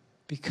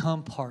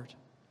become part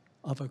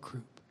of a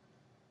group.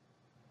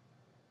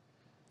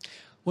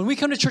 When we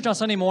come to church on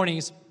Sunday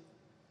mornings,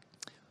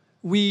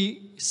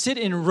 we sit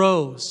in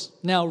rows.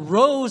 Now,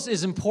 rows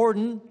is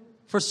important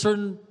for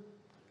certain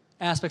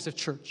aspects of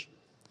church.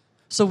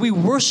 So we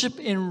worship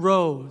in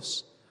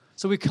rows.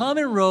 So we come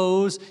in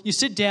rows, you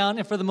sit down,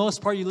 and for the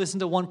most part, you listen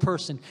to one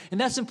person.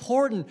 And that's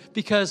important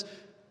because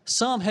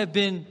some have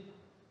been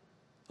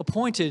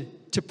appointed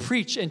to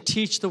preach and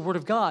teach the Word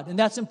of God. And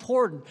that's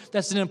important.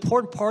 That's an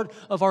important part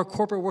of our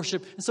corporate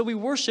worship. And so we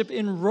worship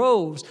in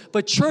rows.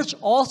 But church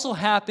also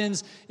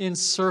happens in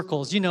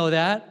circles. You know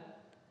that.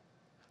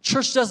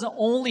 Church doesn't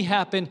only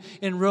happen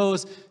in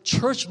rows.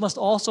 Church must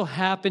also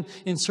happen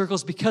in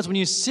circles because when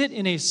you sit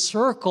in a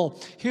circle,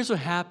 here's what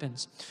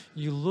happens.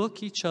 You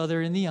look each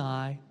other in the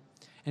eye,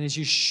 and as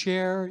you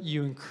share,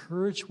 you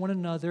encourage one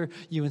another,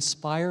 you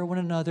inspire one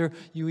another,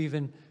 you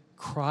even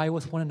cry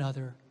with one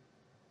another,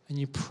 and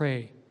you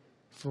pray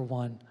for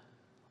one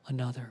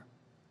another.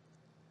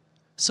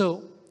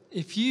 So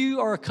if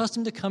you are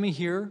accustomed to coming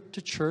here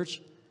to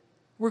church,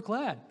 we're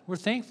glad, we're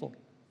thankful.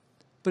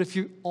 But if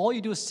all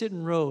you do is sit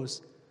in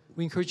rows,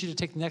 we encourage you to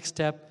take the next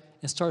step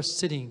and start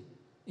sitting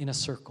in a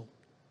circle.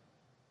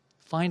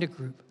 Find a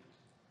group.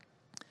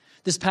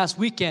 This past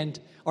weekend,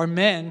 our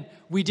men,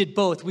 we did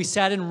both. We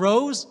sat in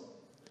rows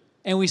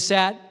and we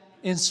sat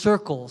in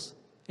circles.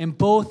 And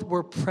both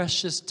were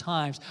precious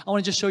times. I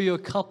want to just show you a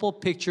couple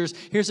pictures.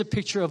 Here's a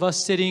picture of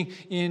us sitting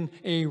in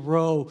a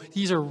row.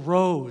 These are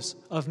rows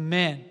of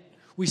men.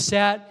 We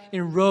sat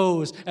in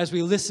rows as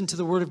we listened to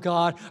the Word of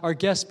God. Our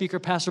guest speaker,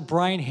 Pastor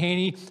Brian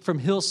Haney from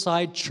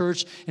Hillside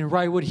Church in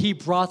Wrightwood, he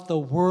brought the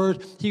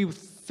Word. He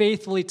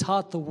faithfully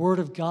taught the Word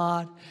of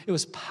God. It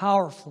was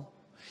powerful.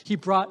 He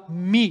brought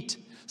meat,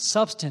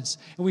 substance,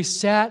 and we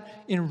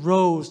sat in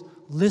rows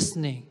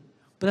listening.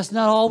 But that's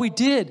not all we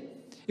did.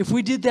 If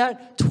we did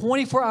that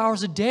 24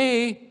 hours a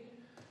day,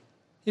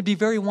 it'd be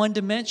very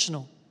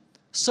one-dimensional.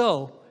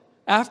 So,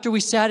 after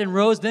we sat in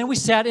rows, then we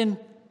sat in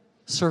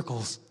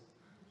circles.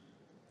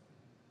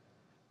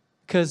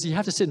 Because you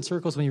have to sit in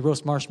circles when you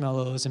roast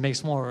marshmallows and make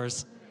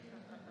s'mores.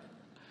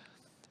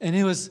 And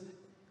it was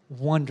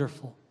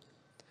wonderful.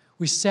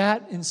 We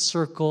sat in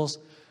circles,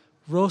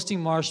 roasting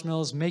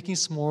marshmallows, making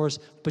s'mores,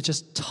 but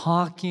just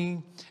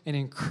talking and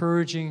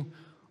encouraging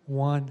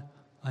one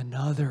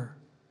another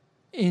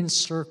in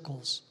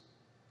circles.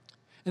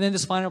 And then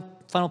this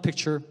final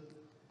picture.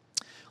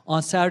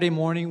 On Saturday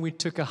morning, we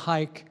took a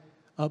hike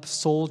up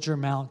Soldier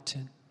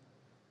Mountain.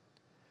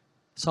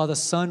 Saw the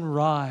sun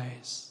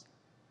rise.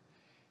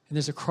 And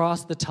there's a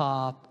cross at the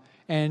top.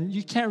 And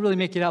you can't really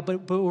make it out,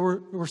 but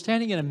we're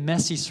standing in a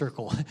messy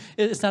circle.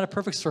 It's not a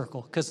perfect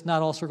circle, because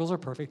not all circles are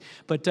perfect.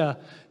 But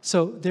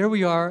so there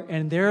we are,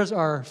 and there's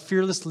our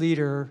fearless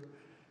leader,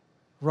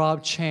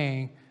 Rob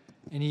Chang.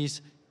 And he's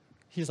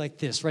like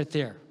this right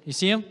there. You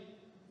see him?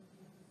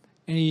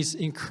 And he's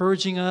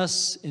encouraging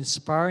us,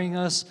 inspiring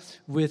us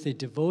with a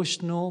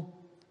devotional,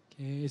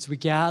 okay, as we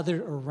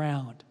gathered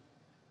around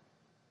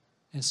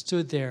and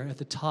stood there at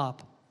the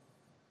top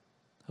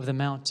of the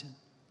mountain.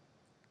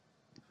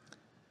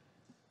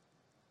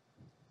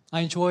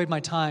 I enjoyed my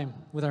time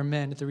with our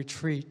men at the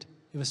retreat.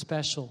 It was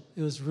special.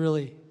 It was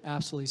really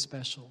absolutely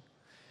special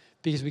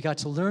because we got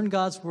to learn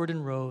God's word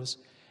in rows,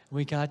 and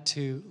we got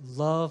to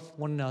love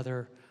one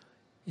another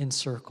in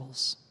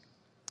circles.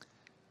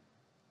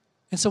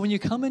 And so when you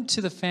come into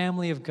the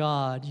family of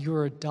God,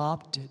 you're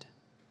adopted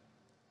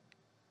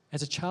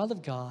as a child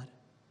of God.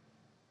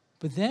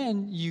 But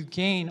then you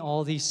gain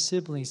all these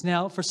siblings.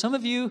 Now, for some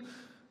of you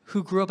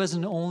who grew up as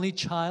an only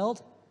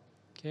child,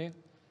 okay,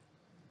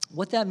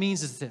 what that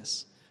means is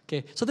this.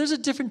 Okay, so there's a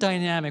different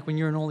dynamic when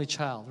you're an only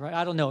child, right?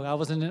 I don't know. I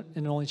wasn't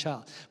an only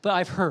child. But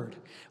I've heard.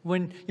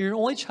 When you're an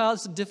only child,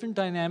 it's a different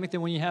dynamic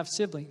than when you have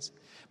siblings.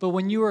 But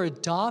when you are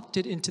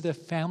adopted into the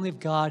family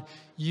of God,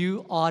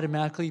 you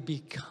automatically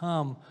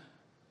become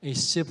a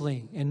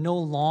sibling, and no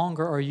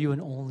longer are you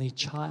an only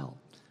child.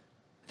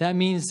 That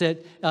means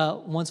that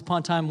once upon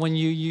a time when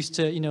you used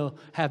to,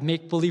 have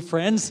make-believe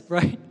friends,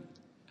 right?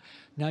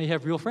 Now you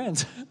have real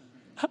friends.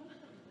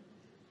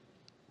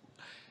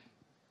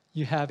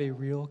 You have a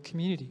real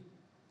community.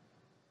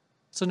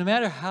 So no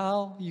matter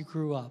how you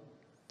grew up,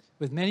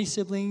 with many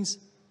siblings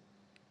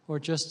or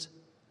just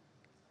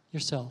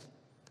yourself,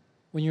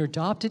 when you're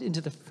adopted into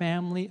the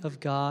family of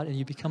God and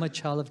you become a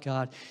child of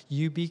God,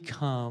 you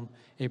become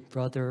a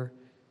brother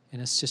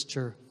and a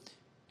sister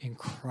in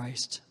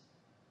Christ.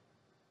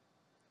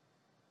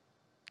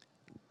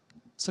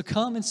 So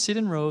come and sit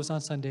in rows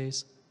on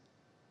Sundays.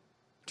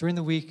 During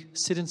the week,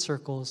 sit in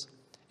circles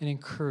and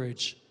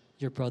encourage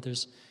your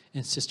brothers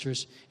and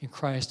sisters in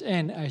Christ.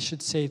 And I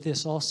should say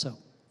this also,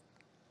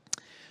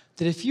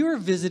 that if you are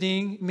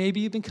visiting, maybe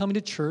you've been coming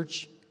to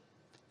church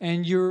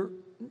and you're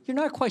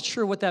not quite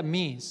sure what that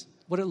means,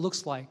 what it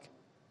looks like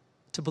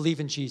to believe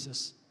in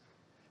Jesus.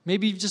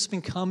 Maybe you've just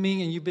been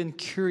coming and you've been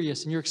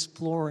curious and you're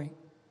exploring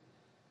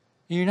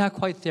and you're not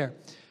quite there.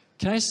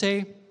 Can I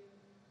say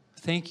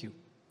thank you?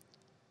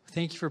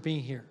 Thank you for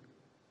being here.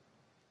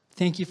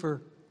 Thank you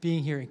for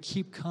being here, and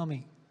keep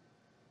coming.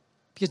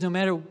 Because no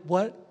matter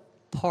what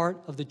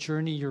part of the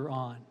journey you're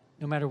on,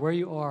 no matter where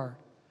you are,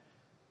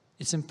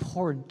 it's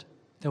important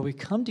that we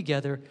come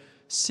together,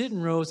 sit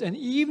in rows, and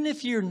even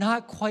if you're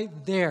not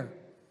quite there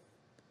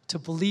to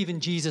believe in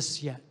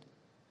Jesus yet,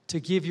 to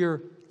give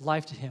your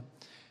life to Him,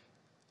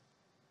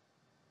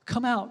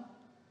 come out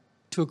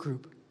to a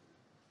group,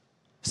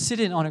 sit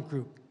in on a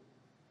group,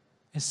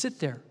 and sit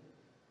there,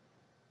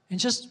 and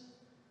just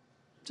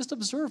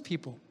observe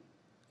people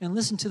and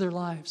listen to their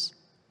lives.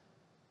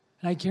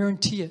 And I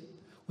guarantee it,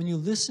 when you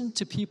listen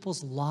to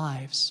people's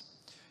lives,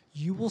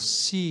 you will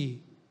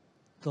see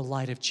the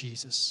light of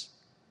Jesus.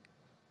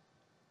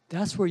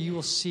 That's where you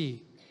will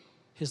see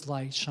His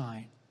light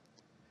shine.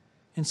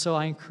 And so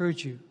I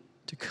encourage you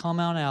to come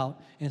on out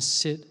and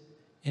sit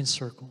in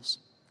circles.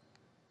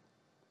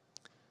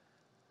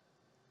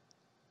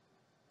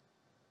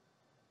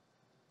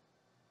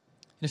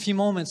 In a few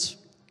moments,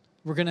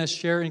 we're going to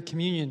share in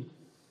communion.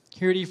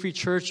 Here at E-Free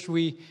Church,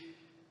 we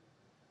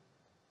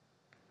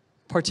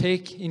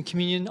partake in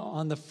communion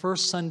on the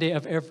first Sunday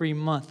of every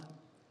month.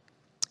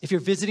 If you're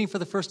visiting for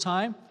the first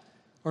time,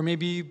 or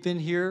maybe you've been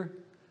here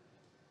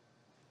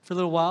for a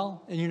little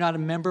while and you're not a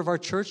member of our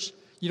church,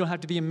 you don't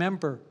have to be a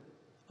member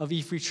of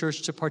E-Free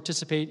Church to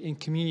participate in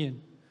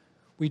communion.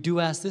 We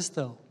do ask this,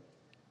 though,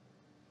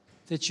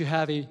 that you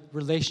have a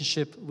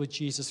relationship with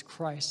Jesus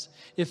Christ.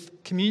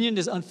 If communion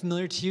is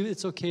unfamiliar to you,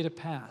 it's okay to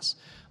pass.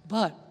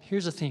 But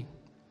here's the thing.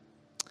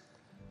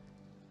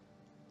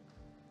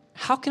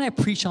 How can I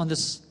preach on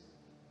this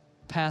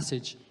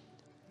passage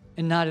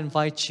and not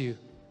invite you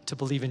to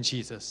believe in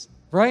Jesus,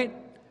 right?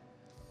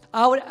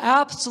 I would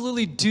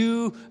absolutely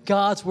do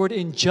God's word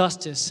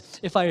injustice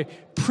if I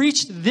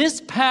preached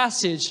this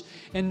passage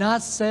and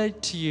not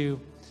said to you,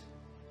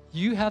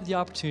 you have the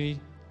opportunity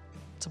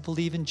to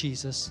believe in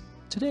Jesus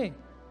today.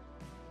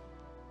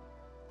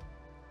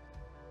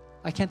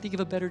 I can't think of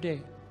a better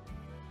day.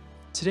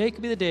 Today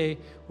could be the day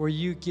where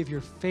you give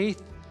your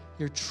faith,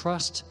 your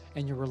trust,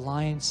 and your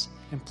reliance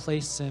and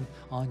place them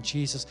on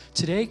Jesus.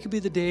 Today could be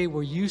the day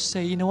where you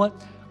say, you know what?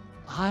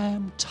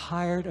 I'm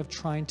tired of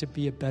trying to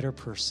be a better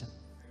person.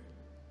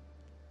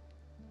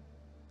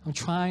 I'm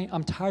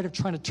tired of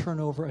trying to turn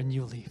over a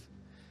new leaf.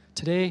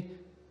 Today,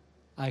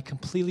 I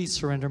completely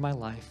surrender my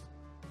life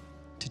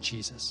to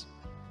Jesus.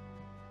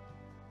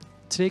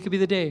 Today could be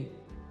the day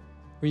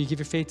where you give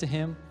your faith to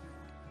Him,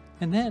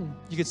 and then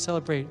you could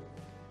celebrate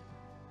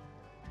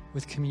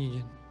with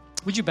communion.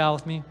 Would you bow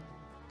with me?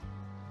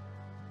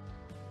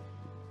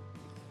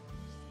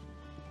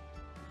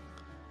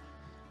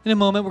 In a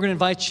moment, we're going to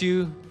invite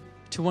you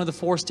to one of the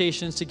 4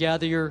 stations to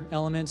gather your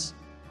elements.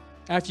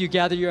 After you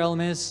gather your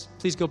elements,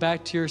 please go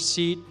back to your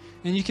seat,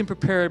 and you can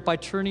prepare it by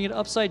turning it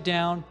upside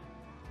down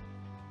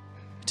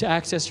to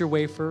access your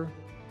wafer.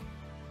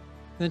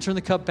 Then turn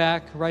the cup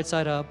back, right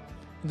side up,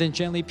 and then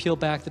gently peel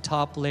back the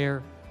top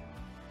layer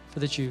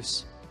for the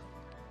juice.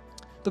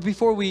 But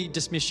before we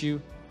dismiss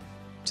you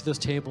to those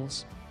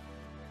tables,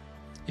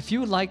 if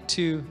you would like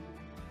to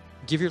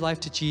give your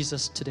life to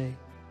Jesus today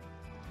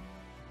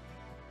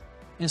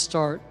and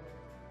start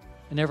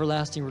an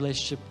everlasting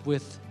relationship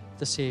with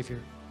the Savior,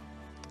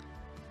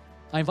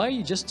 I invite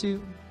you just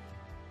to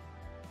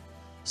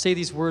say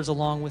these words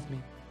along with me.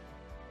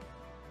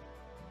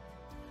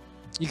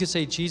 You could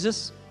say,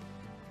 Jesus,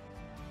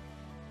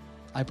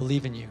 I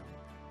believe in you.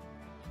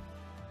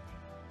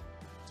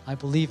 I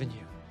believe in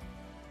you.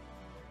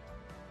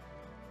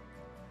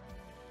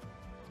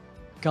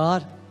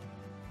 God,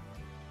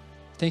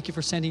 thank you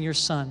for sending your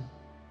Son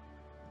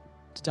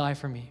to die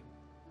for me.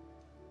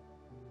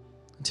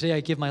 And today I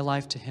give my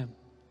life to Him.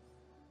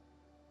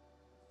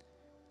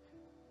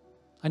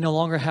 I no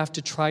longer have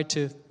to try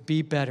to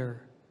be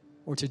better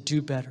or to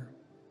do better.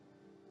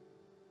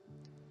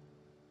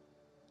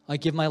 I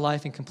give my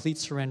life in complete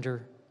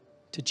surrender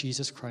to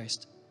Jesus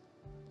Christ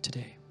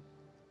today.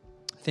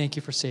 Thank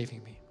you for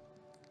saving me.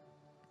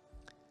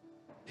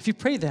 If you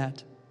pray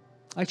that,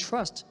 I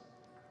trust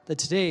that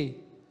today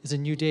is a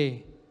new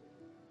day.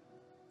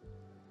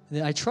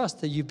 I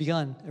trust that you've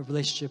begun a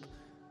relationship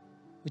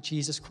with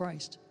Jesus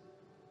Christ.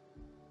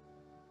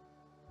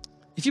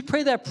 If you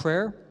pray that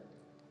prayer,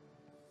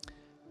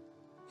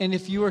 and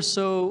if you are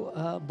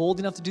so bold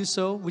enough to do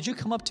so, would you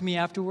come up to me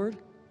afterward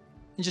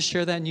and just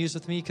share that news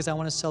with me, because I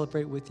want to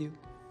celebrate with you.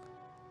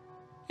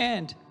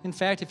 And, in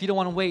fact, if you don't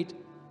want to wait,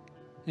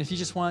 and if you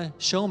just want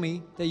to show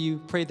me that you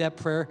prayed that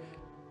prayer,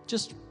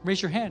 just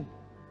raise your hand,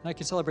 and I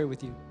can celebrate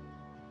with you.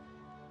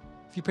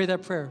 If you pray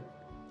that prayer,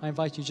 I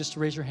invite you just to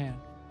raise your hand,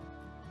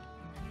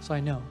 so I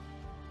know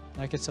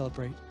that I can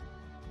celebrate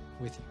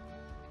with you.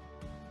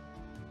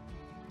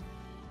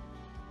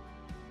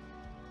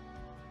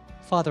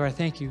 Father, I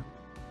thank you.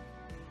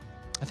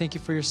 I thank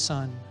you for your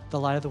Son, the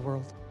light of the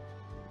world.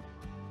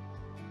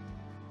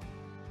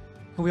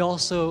 And we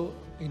also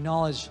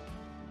acknowledge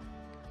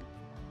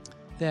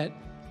that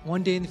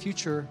one day in the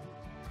future,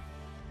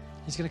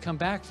 he's going to come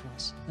back for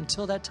us.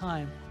 Until that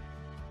time,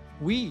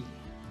 we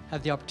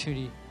have the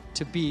opportunity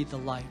to be the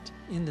light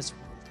in this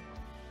world.